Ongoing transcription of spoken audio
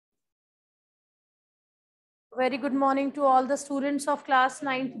Very good morning to all the students of class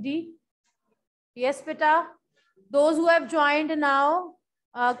 9th D. Yes, beta. Those who have joined now,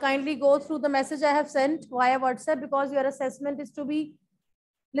 kindly go through the message I have sent via WhatsApp, because your assessment is to be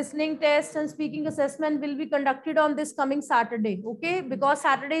listening test and speaking assessment will be conducted on this coming Saturday. Okay, because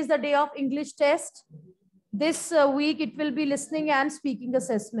Saturday is the day of English test. This week it will be listening and speaking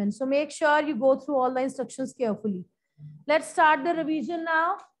assessment. So make sure you go through all the instructions carefully. Let's start the revision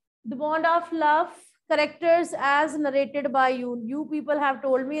now. The Bond of Love, characters as narrated by you. You people have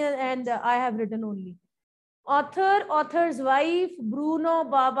told me, and I have written only. Author's wife, Bruno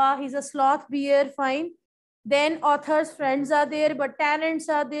Baba, he's a sloth bear, fine. Then author's friends are there, but tenants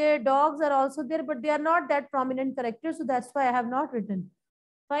are there, dogs are also there, but they are not that prominent characters, so that's why I have not written.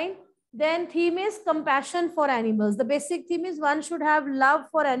 Fine. Then theme is compassion for animals. The basic theme is one should have love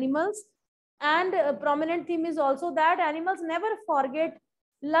for animals, and a prominent theme is also that animals never forget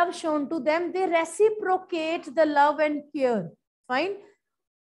love shown to them. They reciprocate the love and care. Fine.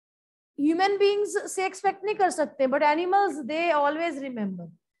 Human beings से expect नहीं कर सकते, but animals, they always remember.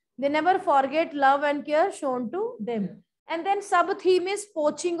 They never forget love and care shown to them. And then sub theme is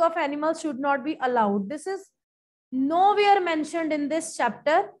poaching of animals should not be allowed. This is nowhere mentioned in this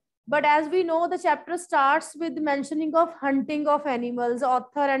chapter, but as we know, the chapter starts with mentioning of hunting of animals.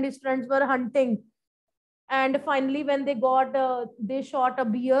 Author and his friends were hunting, and finally when they got they shot a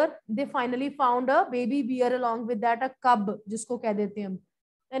bear. They finally found a baby bear, along with that a cub जिसको कह देते हैं हम,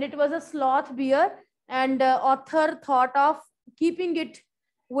 and it was a sloth bear, and author thought of keeping it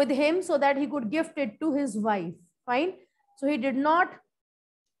with him so that he could gift it to his wife. Fine. So he did not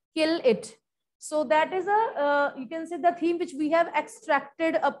kill it. So that is a you can say the theme which we have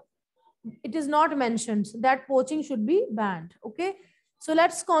extracted up. It is not mentioned that poaching should be banned. Okay, so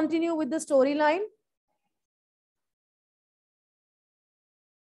let's continue with the storyline.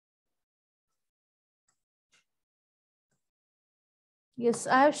 Yes,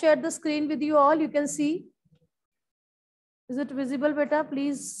 I have shared the screen with you all. You can see. Is it visible, beta?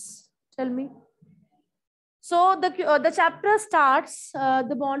 Please tell me. So the chapter starts,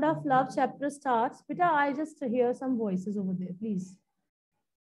 the Bond of Love chapter starts. Beta, I just hear some voices over there, please.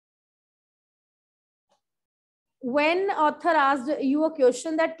 When author asked you a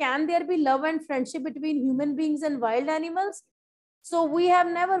question that can there be love and friendship between human beings and wild animals? So we have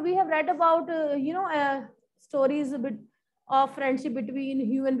read about, stories a bit of friendship between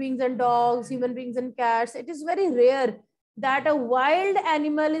human beings and dogs, human beings and cats. It is very rare that a wild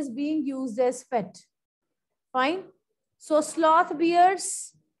animal is being used as pet. Fine. So sloth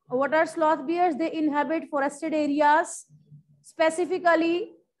bears, what are sloth bears? They inhabit forested areas,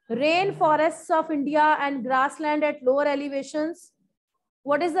 specifically rainforests of India and grassland at lower elevations.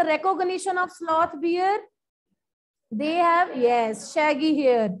 What is the recognition of sloth bear? They have, yes, shaggy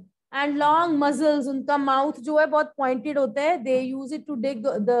hair and long muzzles. उनका mouth जो है बहुत pointed होता है. They use it to dig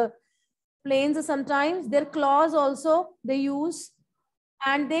the plains sometimes. Their claws also they use,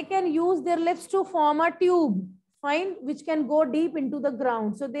 and they can use their lips to form a tube, fine, which can go deep into the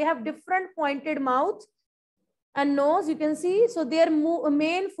ground. So they have different pointed mouth and nose, you can see. So their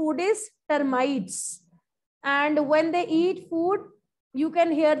main food is termites, and when they eat food, you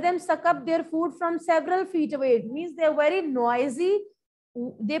can hear them suck up their food from several feet away. It means they're very noisy.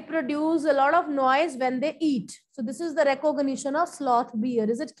 They produce a lot of noise when they eat. So this is the recognition of sloth bear.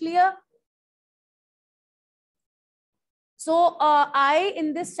 Is it clear? So I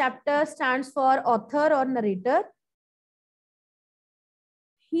in this chapter stands for author or narrator.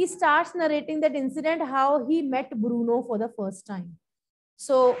 He starts narrating that incident, how he met Bruno for the first time.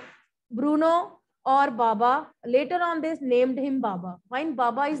 So Bruno or Baba, later on they named him Baba. Fine,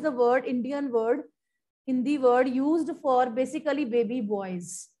 Baba is the word, Indian word, Hindi word used for basically baby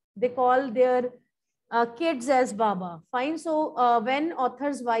boys. They call their kids as Baba. Fine, so when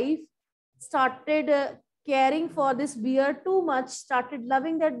author's wife started caring for this bear too much, started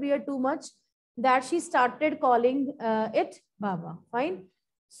loving that bear too much, that she started calling it Baba. Fine.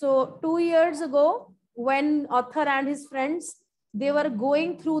 So 2 years ago, when author and his friends, they were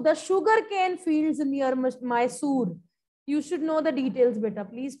going through the sugarcane fields near Mysore. You should know the details, beta.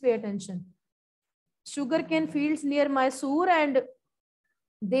 Please pay attention. Sugarcane fields near Mysore, and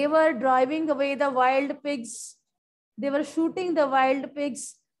they were driving away the wild pigs. They were shooting the wild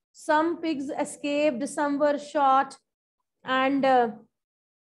pigs. Some pigs escaped, some were shot, and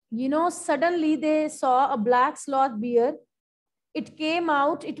suddenly they saw a black sloth bear. It came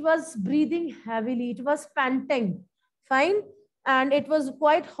out, it was breathing heavily, it was panting, fine, and it was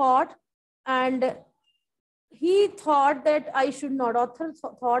quite hot, and he thought that author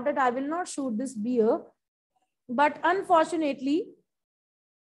thought that I will not shoot this bear, but unfortunately,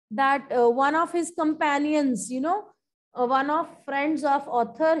 that one of his companions, one of friends of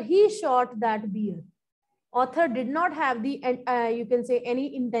author, he shot that bear. Author did not have the, you can say,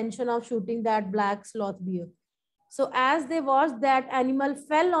 any intention of shooting that black sloth bear. So as they watched, that animal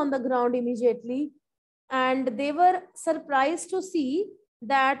fell on the ground immediately, and they were surprised to see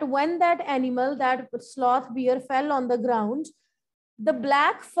that when that animal, that sloth bear, fell on the ground, the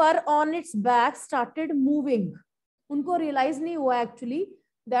black fur on its back started moving. Unko realize nahi hua actually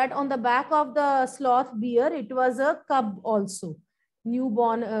that on the back of the sloth bear, it was a cub also,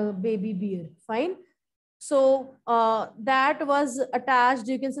 newborn baby bear. Fine. So that was attached,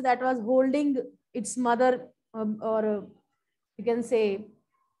 you can say, that was holding its mother, or you can say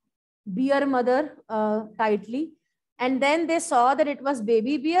bear mother, tightly. And then they saw that it was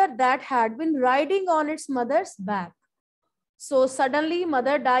baby bear that had been riding on its mother's back. So suddenly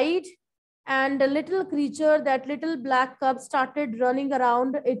mother died, and the little creature, that little black cub, started running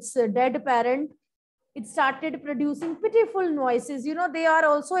around its dead parent. It started producing pitiful noises. They are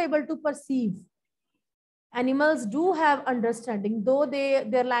also able to perceive. Animals do have understanding, though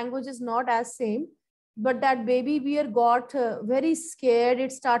their language is not as same. But that baby bear got very scared.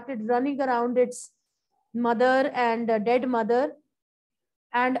 It started running around its mother and dead mother.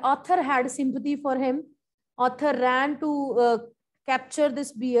 And author had sympathy for him. Author ran to capture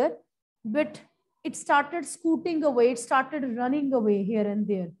this bear, but it started scooting away. It started running away here and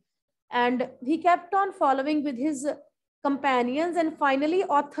there. And he kept on following with his companions, and finally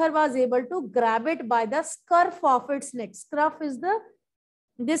author was able to grab it by the scruff of its neck. Scruff is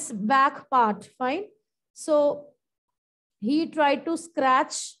this back part. Fine. So he tried to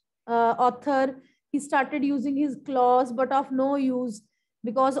scratch author. He started using his claws, but of no use,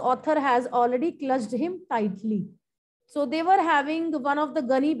 because author has already clutched him tightly. So they were having one of the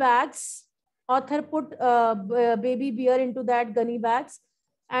gunny bags. Author put baby bear into that gunny bags,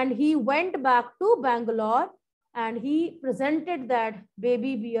 and he went back to Bangalore, and he presented that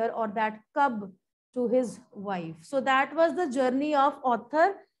baby bear, or that cub, to his wife. So that was the journey of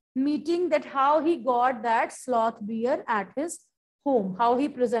author, meeting that how he got that sloth bear at his home, how he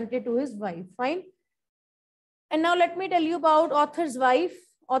presented to his wife. Fine. And now let me tell you about author's wife.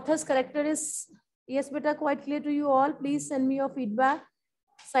 Author's character is, yes, beta, quite clear to you all. Please send me your feedback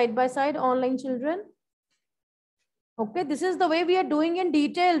side by side, online children. Okay, this is the way we are doing in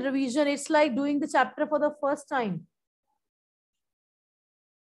detailed revision. It's like doing the chapter for the first time.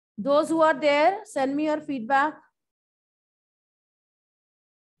 Those who are there, send me your feedback.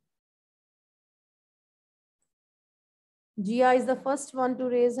 Jia is the first one to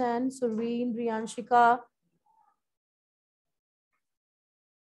raise hand. Surveen, Riyanshika,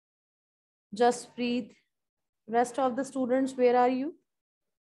 Jaspreet. Rest of the students, where are you?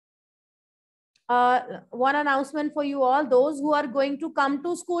 One announcement for you all. Those who are going to come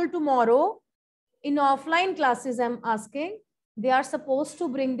to school tomorrow in offline classes, I'm asking, they are supposed to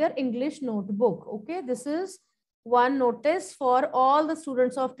bring their English notebook. Okay, this is one notice for all the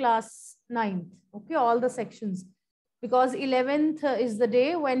students of class 9th. Okay, all the sections, because 11th is the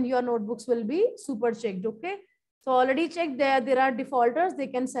day when your notebooks will be super checked. Okay, so already checked there are defaulters, they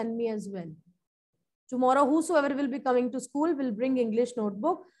can send me as well. Tomorrow, whosoever will be coming to school will bring English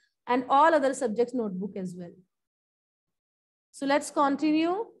notebook and all other subjects notebook as well. So let's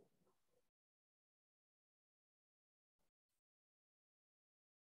continue.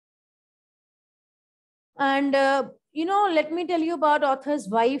 And, let me tell you about author's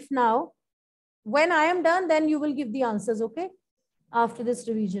wife now. When I am done, then you will give the answers, okay? After this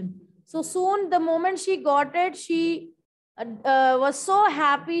revision. So soon, the moment she got it, she was so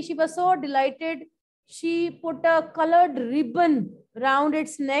happy. She was so delighted. She put a colored ribbon around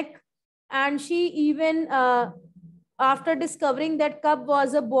its neck. And she even, after discovering that cub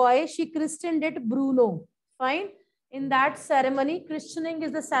was a boy, she christened it Bruno. Fine. In that ceremony, christening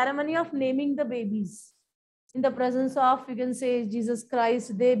is the ceremony of naming the babies in the presence of, you can say, Jesus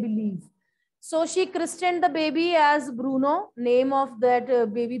Christ, they believe. So she christened the baby as Bruno. Name of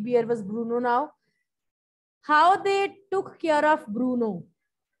that baby bear was Bruno now. How they took care of Bruno?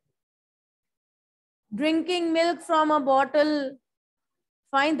 Drinking milk from a bottle.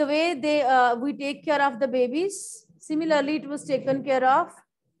 Find the way we take care of the babies. Similarly, it was taken care of.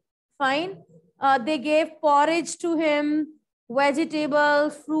 Fine. They gave porridge to him,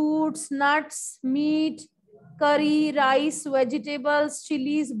 vegetables, fruits, nuts, meat, curry, rice, vegetables,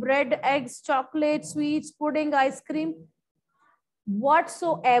 chilies, bread, eggs, chocolate, sweets, pudding, ice cream.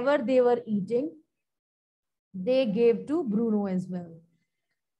 Whatsoever they were eating, they gave to Bruno as well.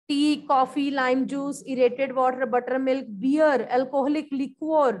 Tea, coffee, lime juice, aerated water, buttermilk, beer, alcoholic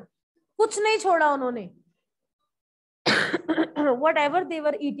liquor. कुछ नहीं छोड़ा उन्होंने. whatever they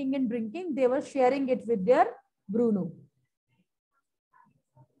were eating and drinking, they were sharing it with their Bruno.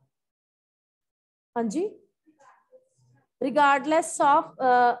 Anji? Regardless of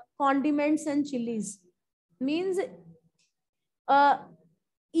condiments and chilies. Means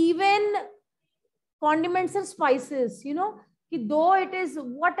even condiments and spices, you know, though it is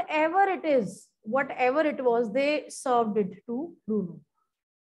whatever it was, they served it to Bruno.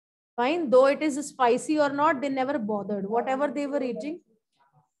 Fine, though it is spicy or not, they never bothered. Whatever they were eating,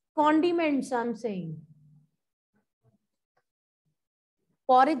 condiments, I'm saying.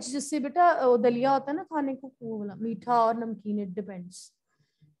 Porridge जिससे बेटा दलिया होता है ना खाने को, वो वाला मीठा और नमकीन, it depends.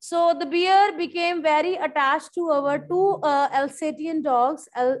 So the bear became very attached to our two Alsatian dogs,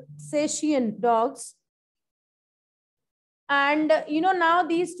 and you know, now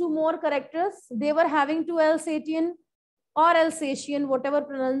these two more characters, they were having two Alsatian or Alsatian, whatever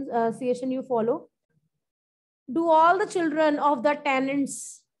pronunciation you follow, do all the children of the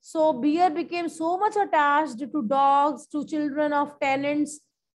tenants. So bear became so much attached to dogs, to children of tenants.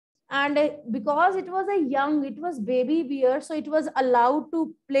 And because it was baby bear, so it was allowed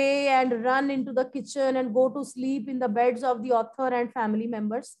to play and run into the kitchen and go to sleep in the beds of the author and family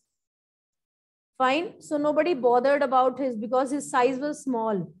members. Fine. So nobody bothered about because his size was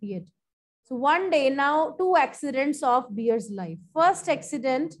small yet. So one day, now two accidents of bear's life. First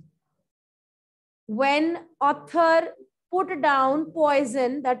accident, when author put down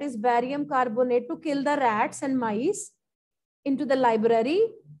poison, that is barium carbonate, to kill the rats and mice into the library.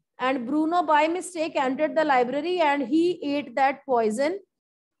 And Bruno by mistake entered the library and he ate that poison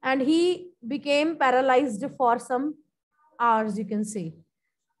and he became paralyzed for some hours, you can say.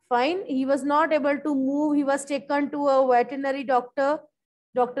 Fine. He was not able to move. He was taken to a veterinary doctor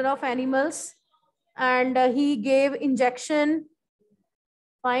of animals, and he gave injection.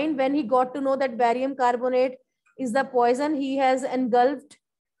 Fine. When he got to know that barium carbonate is the poison, he has engulfed.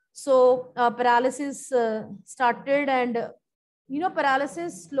 So paralysis started, and you know,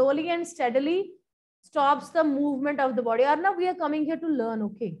 paralysis slowly and steadily stops the movement of the body. Arnav, we are coming here to learn,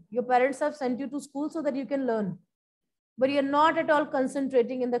 okay? Your parents have sent you to school so that you can learn, but you're not at all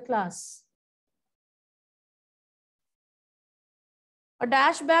concentrating in the class. A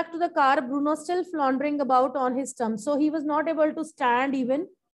dash back to the car, Bruno still floundering about on his stump. So he was not able to stand even.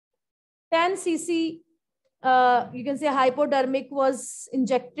 10 cc, you can say hypodermic was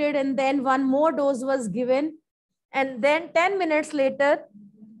injected, and then one more dose was given. And then 10 minutes later,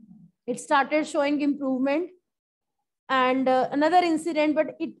 it started showing improvement. And another incident,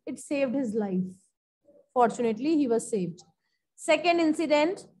 but it saved his life. Fortunately, he was saved. Second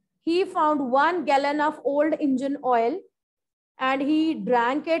incident, he found 1 gallon of old engine oil and he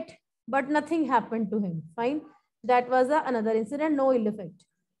drank it, but nothing happened to him. Fine. That was another incident, no ill effect.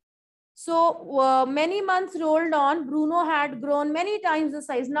 So many months rolled on. Bruno had grown many times the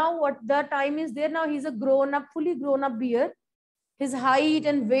size. Now what the time is there, now he's a grown up, fully grown up bear. His height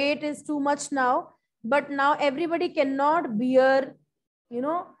and weight is too much now. But now everybody cannot bear, you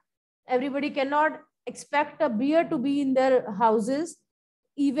know, everybody cannot expect a bear to be in their houses.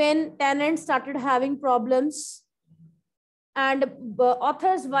 Even tenants started having problems. And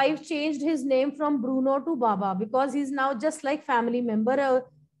author's wife changed his name from Bruno to Baba because he's now just like family member, a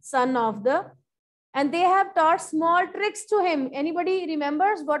son of the, and they have taught small tricks to him. Anybody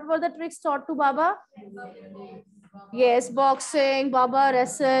remembers what were the tricks taught to Baba? Yes, boxing, Baba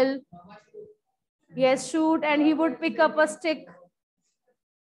wrestle. Yes, shoot, and he would pick up a stick.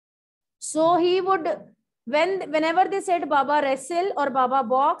 So he would, whenever they said Baba wrestle or Baba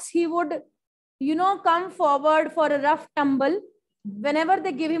box, he would, you know, come forward for a rough tumble. Whenever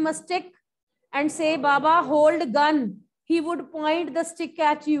they give him a stick and say, Baba, hold gun, he would point the stick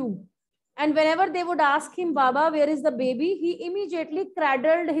at you. And whenever they would ask him, Baba, where is the baby? He immediately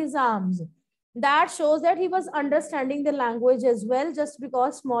cradled his arms. That shows that he was understanding the language as well, just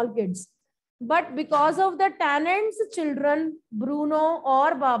because small kids. But because of the tenants' children, Bruno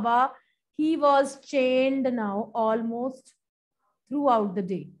or Baba, he was chained now almost throughout the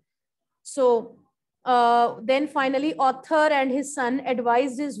day. So then finally, author and his son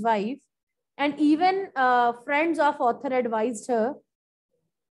advised his wife, and even friends of author advised her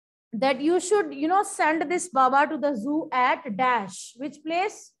that you should, you know, send this Baba to the zoo at Dash. Which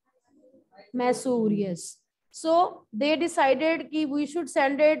place? Mysore, yes. So they decided that we should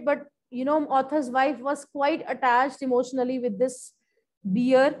send it, but you know, author's wife was quite attached emotionally with this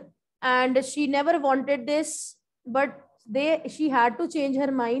bear, and she never wanted this, but she had to change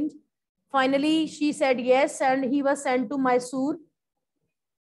her mind. Finally, she said yes, and he was sent to Mysore.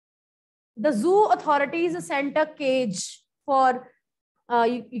 The zoo authorities sent a cage for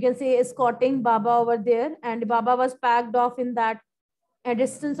you can say escorting Baba over there, and Baba was packed off in that a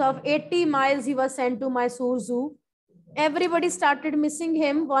distance of 80 miles. He was sent to Mysore Zoo. Everybody started missing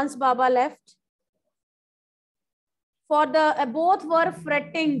him once Baba left. For the both were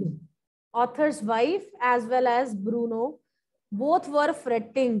fretting, author's wife as well as Bruno, both were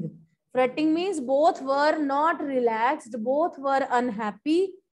fretting. Fretting means both were not relaxed, both were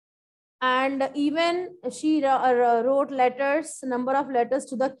unhappy, and even she wrote letters, number of letters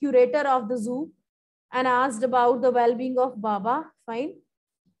to the curator of the zoo and asked about the well-being of Baba. Fine.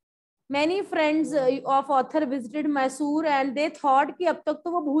 Many friends of author visited Mysore and they thought कि अब तक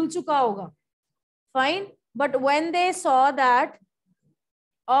तो वो भूल चुका होगा. Fine. But when they saw that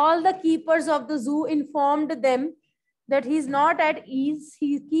all the keepers of the zoo informed them that he's not at ease,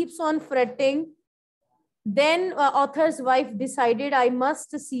 he keeps on fretting, then author's wife decided, I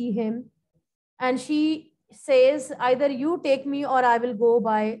must see him. And she says, either you take me or I will go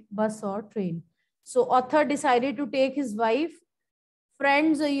by bus or train. So author decided to take his wife.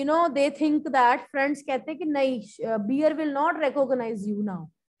 Friends, they think that friends कहते हैं कि नहीं, bear will not recognize you now.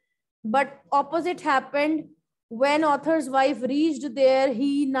 But opposite happened. When author's wife reached there,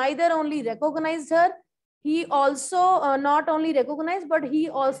 he neither only recognized her, he also not only recognized, but he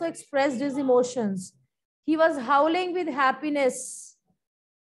also expressed his emotions. He was howling with happiness.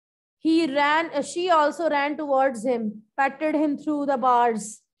 She also ran towards him, patted him through the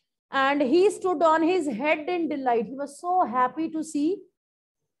bars, and he stood on his head in delight. He was so happy to see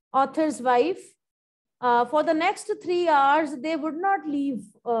author's wife. For the next 3 hours, they would not leave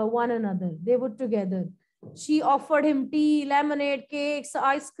one another. They would together. She offered him tea, lemonade, cakes,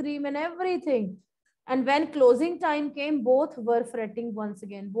 ice cream, and everything. And when closing time came, both were fretting once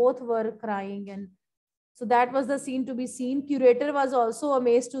again. Both were crying. And so that was the scene to be seen. Curator was also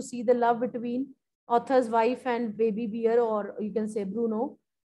amazed to see the love between author's wife and baby bear, or you can say Bruno.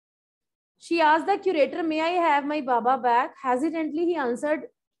 She asked the curator, may I have my Baba back? Hesitantly, he answered.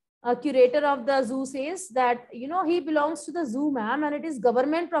 A curator of the zoo says that, he belongs to the zoo, ma'am, and it is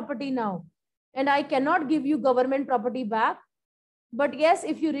government property now. And I cannot give you government property back. But yes,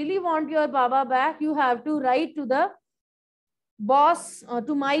 if you really want your Baba back, you have to write to the boss,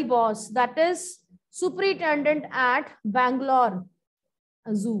 to my boss, that is superintendent at Bangalore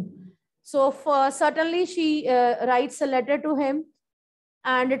Zoo. So certainly she writes a letter to him,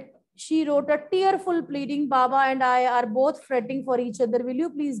 and she wrote a tearful pleading, Baba and I are both fretting for each other. Will you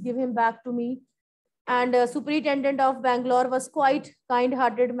please give him back to me? And superintendent of Bangalore was quite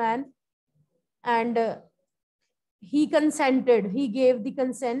kind-hearted man. And he consented. He gave the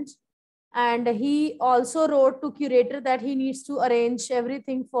consent. And he also wrote to curator that he needs to arrange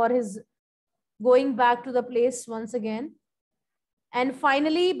everything for his going back to the place once again. And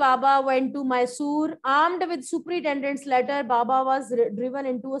finally, Baba went to Mysore. Armed with superintendent's letter, Baba was driven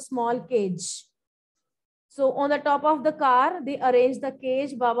into a small cage. So on the top of the car, they arranged the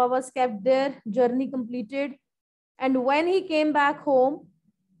cage. Baba was kept there, journey completed. And when he came back home,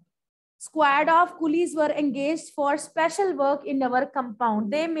 squad of coolies were engaged for special work in our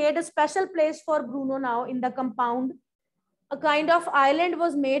compound. They made a special place for Bruno now in the compound. A kind of island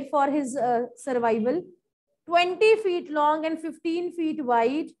was made for his survival. 20 feet long and 15 feet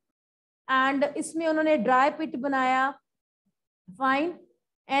wide. And इसमें उन्होंने dry pit बनाया. Fine.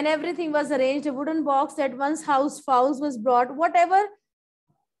 And everything was arranged. A wooden box that once housed fowls was brought. Whatever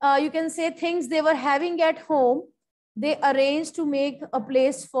you can say things they were having at home, they arranged to make a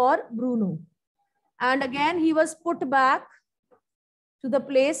place for Bruno. And again, he was put back to the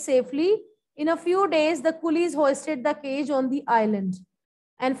place safely. In a few days, the coolies hoisted the cage on the island.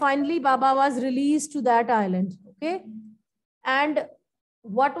 And finally, Baba was released to that island. Okay. And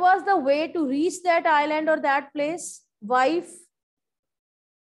what was the way to reach that island or that place? Wife,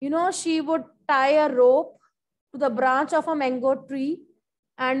 she would tie a rope to the branch of a mango tree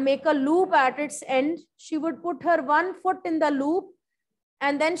and make a loop at its end. She would put her one foot in the loop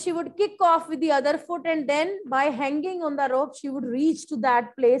and then she would kick off with the other foot. And then by hanging on the rope, she would reach to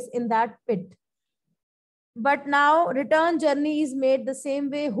that place in that pit. But now return journey is made the same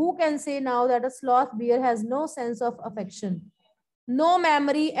way. Who can say now that a sloth bear has no sense of affection, no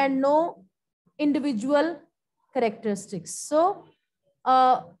memory, and no individual characteristics? So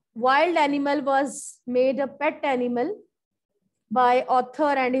a wild animal was made a pet animal by author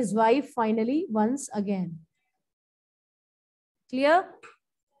and his wife finally once again. Clear?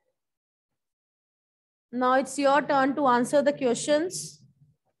 Now it's your turn to answer the questions.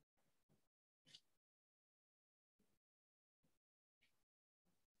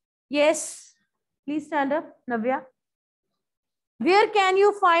 Yes, please stand up, Navya. Where can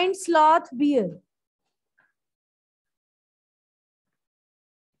you find sloth bear?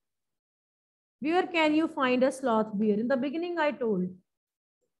 Where can you find a sloth bear? In the beginning, I told.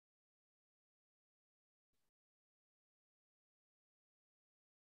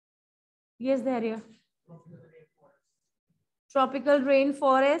 Yes, Dharya. Tropical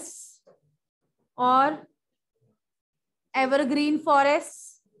rainforests or evergreen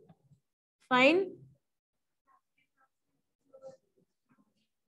forests. Fine.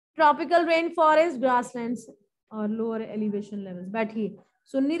 Tropical rainforest, grasslands और lower elevation levels. बैठिए,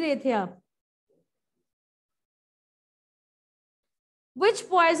 सुन नहीं रहे थे आप? Which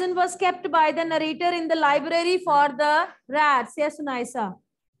poison was kept by the narrator in the library for the rats? Yes, Sunaisa.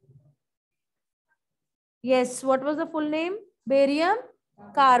 Yes, what was the full name? Barium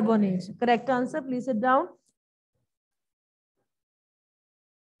carbonate. Correct answer. Please sit down.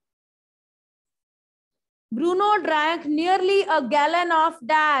 Bruno drank nearly a gallon of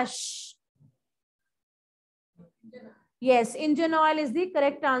dash. Yes, engine oil is the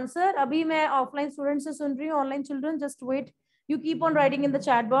correct answer. Abhi मैं offline students से सुन रही हूँ. Online children, just wait. You keep on writing in the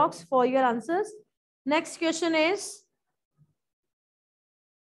chat box for your answers. Next question is,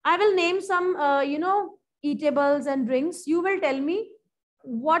 I will name some, eatables and drinks. You will tell me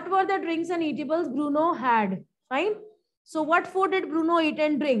what were the drinks and eatables Bruno had. Fine. So what food did Bruno eat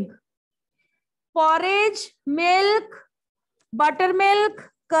and drink? Porridge, milk, buttermilk,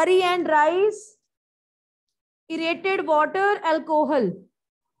 curry and rice, aerated water, alcohol.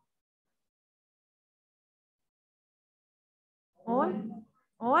 All.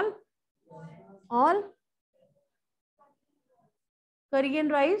 Curry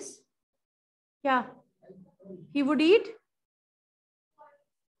and rice. क्या? He would eat.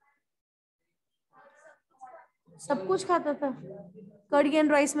 सब कुछ खाता था. Curry and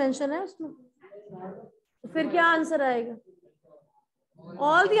rice mention है उसमें. फिर क्या answer आएगा?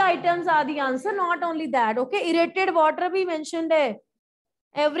 All the items are the answer, not only that. Okay, aerated water भी mentioned है.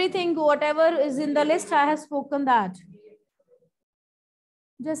 Everything, whatever is in the list, I have spoken that.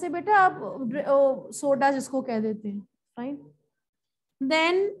 जैसे बेटा आप सोडा जिसको कह देते हैं. Fine.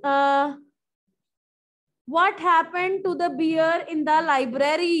 Then what happened to the beer in the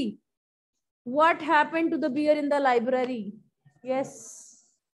library? What happened to the beer in the library? Yes,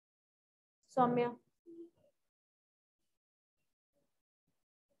 Soumya.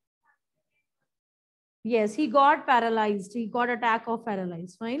 Yes, he got paralyzed. He got attack of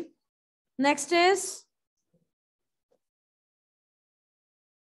paralyzed. Fine. Next is,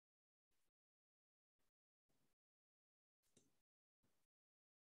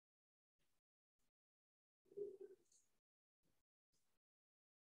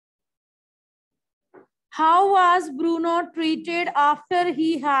 how was Bruno treated after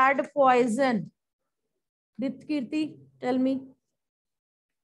he had poison? Ditkirti, tell me.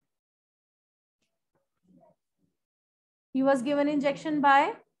 He was given injection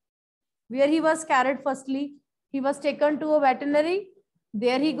by, where he was carried firstly. He was taken to a veterinary.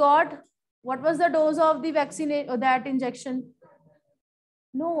 There he got, what was the dose of the vaccine or that injection?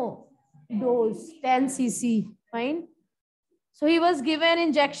 No, dose 10 cc. Fine. So he was given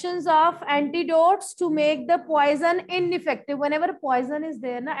injections of antidotes to make the poison ineffective. Whenever poison is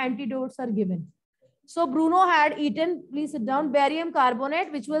there, antidotes are given. So Bruno had eaten, please sit down, barium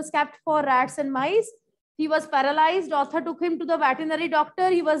carbonate, which was kept for rats and mice. He was paralyzed. Author took him to the veterinary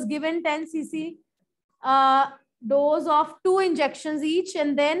doctor. He was given 10 cc dose of 2 injections each.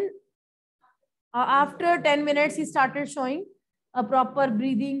 And then after 10 minutes, he started showing a proper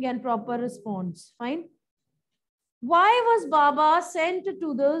breathing and proper response. Fine. Why was Baba sent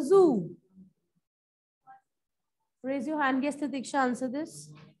to the zoo? Raise your hand. Yes, Titiksha, answer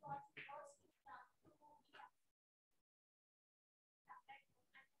this.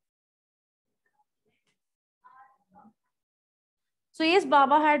 So yes,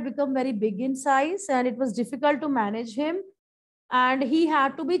 Baba had become very big in size and it was difficult to manage him. And he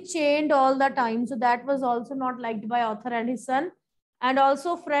had to be chained all the time. So that was also not liked by author and his son. And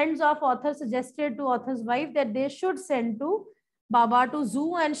also friends of author suggested to author's wife that they should send to Baba to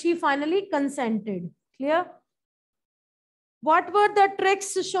zoo, and she finally consented. Clear? What were the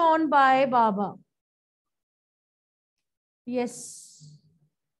tricks shown by Baba? Yes.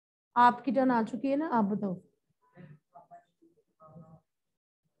 आपकी turn आ चुकी है ना, आप बताओ.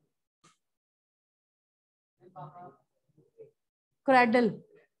 Cradle.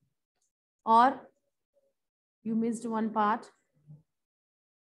 Or you missed one part.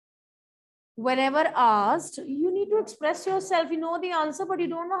 Whenever asked, you need to express yourself. You know the answer, but you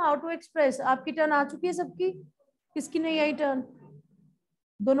don't know how to express. आपकी turn आ चुकी है सबकी? किसकी नहीं आई टर्न?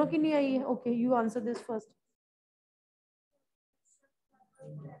 दोनों की नहीं आई है. Okay, you answer this first.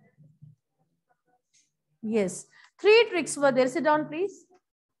 Yes, 3 tricks were there. Sit down, please.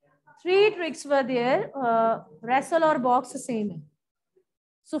 Three tricks were there. Wrestle or box, same hai.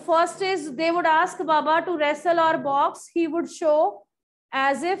 So first is they would ask Baba to wrestle or box. He would show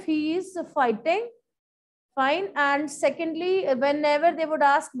as if he is fighting. Fine. And secondly, whenever they would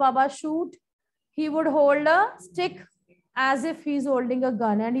ask Baba shoot, he would hold a stick as if he's holding a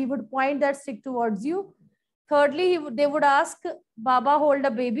gun and he would point that stick towards you. Thirdly, they would ask Baba hold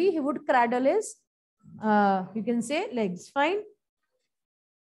a baby. He would cradle his, you can say, legs. Fine.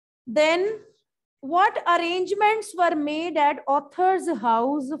 Then what arrangements were made at author's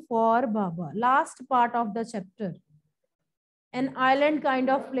house for Baba? Last part of the chapter. An island kind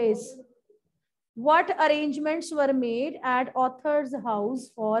of place. What arrangements were made at author's house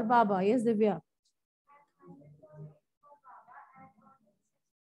for Baba? Yes, Divya.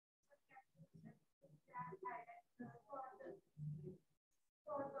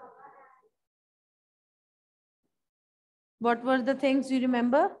 What were the things you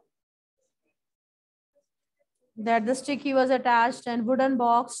remember? That the stick he was attached and wooden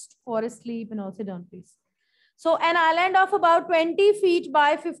box for his sleep and also down, please. So an island of about 20 feet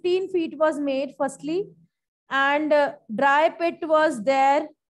by 15 feet was made firstly, and dry pit was there,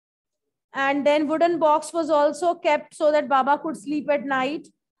 and then wooden box was also kept so that Baba could sleep at night.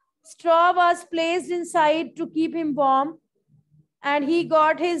 Straw was placed inside to keep him warm, and he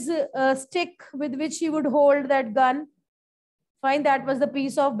got his stick with which he would hold that gun. Fine, that was the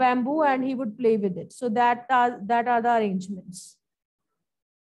piece of bamboo and he would play with it. So that are the arrangements.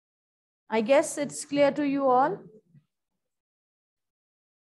 I guess it's clear to you all.